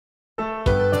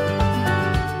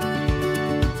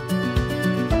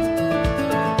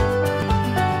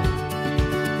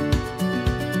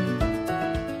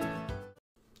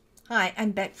Hi,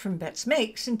 I'm Bet from Bet's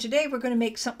Makes, and today we're going to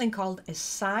make something called a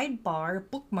sidebar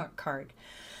bookmark card.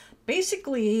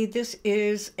 Basically, this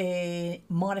is a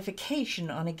modification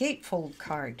on a gatefold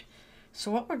card. So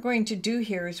what we're going to do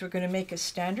here is we're going to make a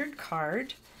standard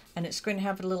card, and it's going to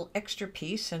have a little extra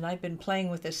piece, and I've been playing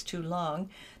with this too long,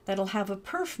 that'll have a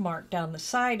perf mark down the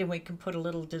side, and we can put a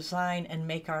little design and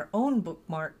make our own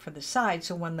bookmark for the side.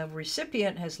 So when the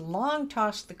recipient has long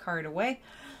tossed the card away,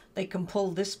 they can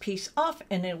pull this piece off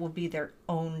and it will be their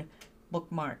own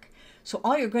bookmark. So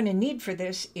all you're going to need for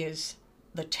this is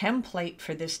the template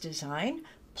for this design,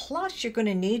 plus you're going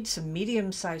to need some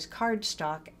medium-sized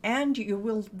cardstock, and you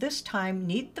will this time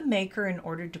need the maker in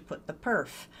order to put the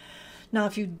perf. Now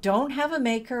if you don't have a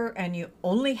maker and you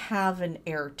only have an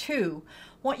Air 2,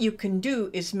 what you can do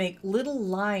is make little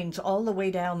lines all the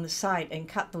way down the side and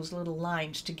cut those little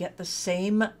lines to get the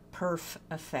same perf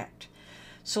effect.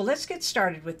 So let's get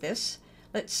started with this.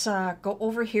 Let's go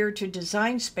over here to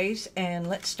Design Space and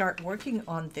let's start working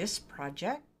on this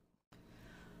project.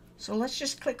 So let's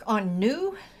just click on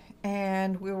New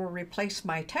and we will replace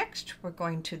my text. We're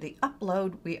going to the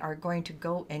Upload. We are going to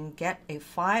go and get a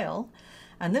file,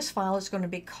 and this file is going to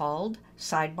be called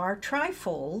Sidebar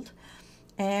Trifold.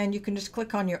 And you can just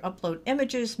click on your Upload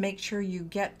Images, make sure you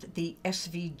get the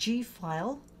SVG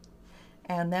file,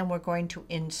 and then we're going to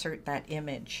insert that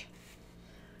image.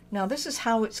 Now this is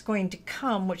how it's going to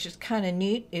come, which is kind of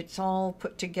neat. It's all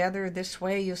put together this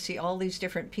way. You'll see all these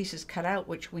different pieces cut out,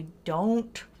 which we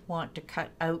don't want to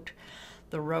cut out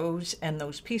the rows and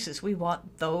those pieces. We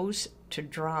want those to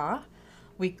draw.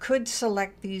 We could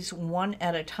select these one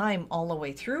at a time all the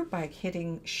way through by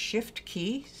hitting Shift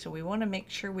key. So we want to make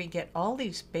sure we get all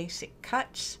these basic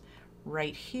cuts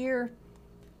right here.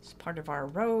 It's part of our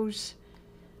rows.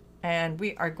 And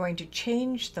we are going to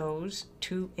change those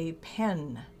to a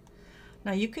pen.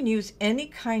 Now you can use any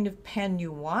kind of pen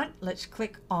you want. Let's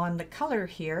click on the color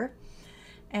here.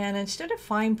 And instead of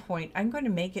fine point, I'm going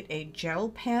to make it a gel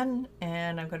pen,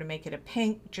 and I'm going to make it a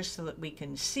pink just so that we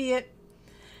can see it.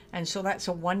 And so that's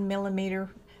a 1mm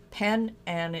pen,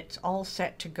 and it's all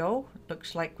set to go.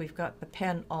 Looks like we've got the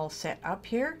pen all set up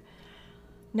here.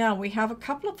 Now we have a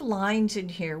couple of lines in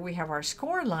here. We have our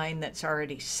score line that's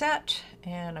already set,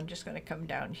 and I'm just going to come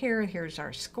down here. Here's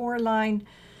our score line.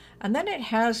 And then it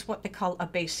has what they call a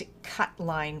basic cut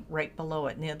line right below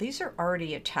it. Now these are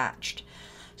already attached.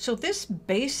 So this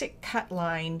basic cut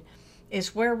line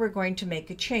is where we're going to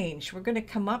make a change. We're going to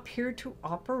come up here to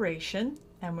Operation,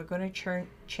 and we're going to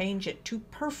change it to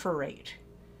Perforate.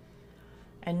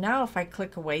 And now if I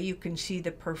click away, you can see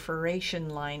the perforation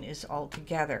line is all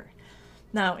together.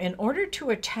 Now, in order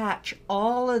to attach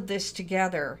all of this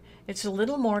together, it's a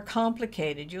little more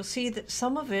complicated. You'll see that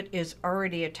some of it is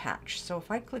already attached. So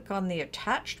if I click on the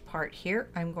attached part here,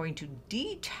 I'm going to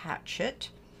detach it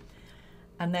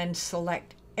and then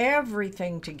select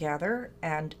everything together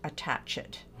and attach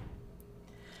it.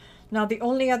 Now, the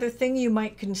only other thing you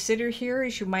might consider here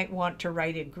is you might want to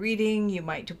write a greeting. You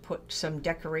might to put some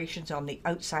decorations on the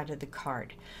outside of the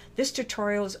card. This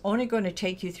tutorial is only going to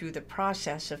take you through the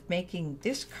process of making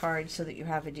this card so that you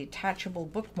have a detachable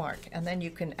bookmark, and then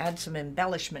you can add some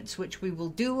embellishments, which we will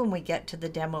do when we get to the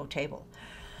demo table.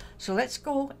 So let's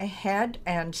go ahead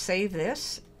and save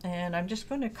this, and I'm just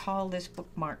going to call this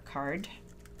bookmark card.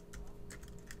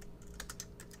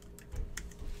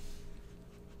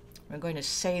 We're going to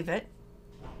save it.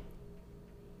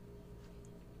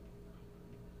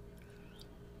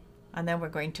 And then we're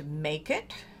going to make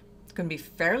it. It's going to be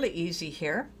fairly easy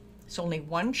here. It's only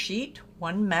one sheet,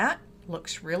 one mat.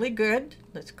 Looks really good.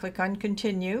 Let's click on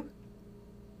Continue.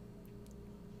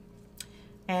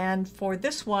 And for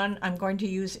this one, I'm going to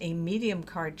use a medium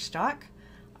cardstock.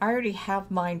 I already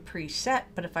have mine preset,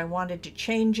 but if I wanted to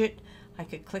change it, I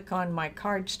could click on my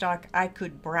cardstock. I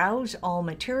could browse all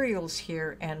materials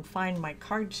here and find my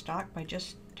cardstock by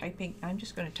just typing. I'm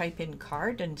just going to type in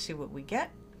card and see what we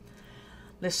get.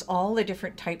 Lists all the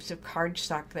different types of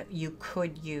cardstock that you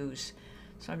could use.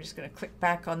 So I'm just going to click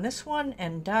back on this one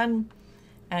and done.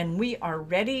 And we are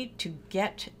ready to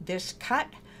get this cut.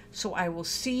 So I will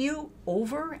see you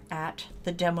over at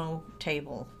the demo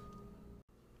table.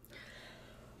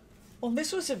 Well,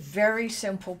 this was a very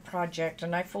simple project,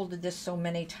 and I folded this so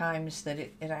many times that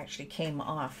it actually came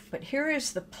off. But here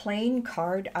is the plain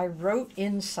card. I wrote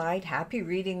inside Happy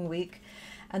Reading Week,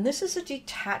 and this is a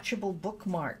detachable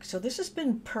bookmark. So this has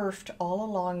been perfed all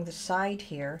along the side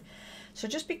here. So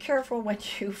just be careful when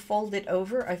you fold it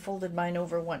over. I folded mine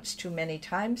over once too many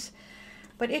times,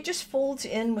 but it just folds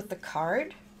in with the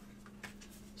card.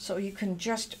 So you can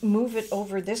just move it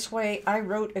over this way. I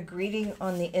wrote a greeting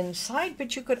on the inside,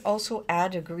 but you could also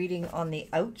add a greeting on the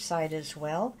outside as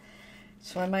well.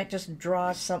 So I might just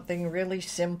draw something really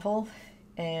simple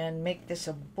and make this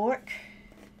a book.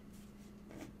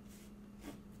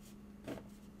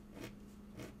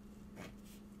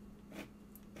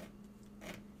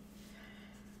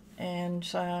 And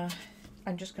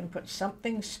I'm just going to put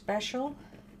something special.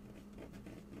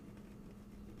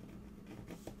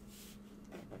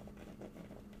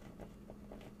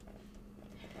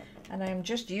 And I'm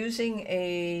just using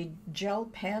a gel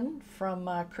pen from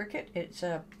Cricut. It's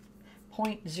a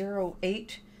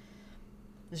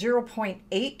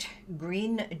 0.8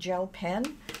 green gel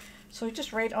pen. So I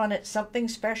just write on it something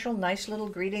special, nice little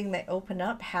greeting. They open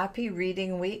up, happy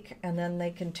reading week, and then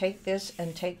they can take this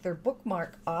and take their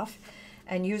bookmark off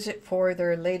and use it for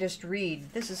their latest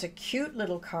read. This is a cute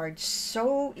little card,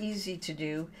 so easy to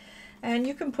do. And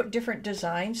you can put different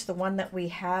designs. The one that we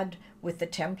had with the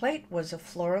template was a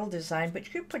floral design, but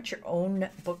you could put your own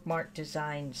bookmark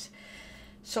designs.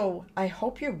 So I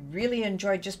hope you really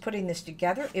enjoyed just putting this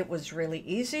together. It was really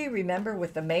easy. Remember,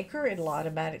 with the maker, it'll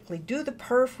automatically do the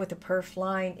perf with a perf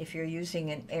line. If you're using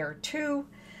an Air 2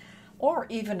 or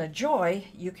even a Joy,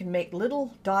 you can make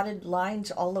little dotted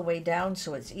lines all the way down,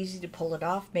 so it's easy to pull it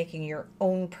off, making your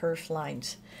own perf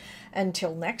lines.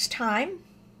 Until next time,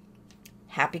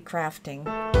 happy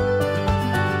crafting.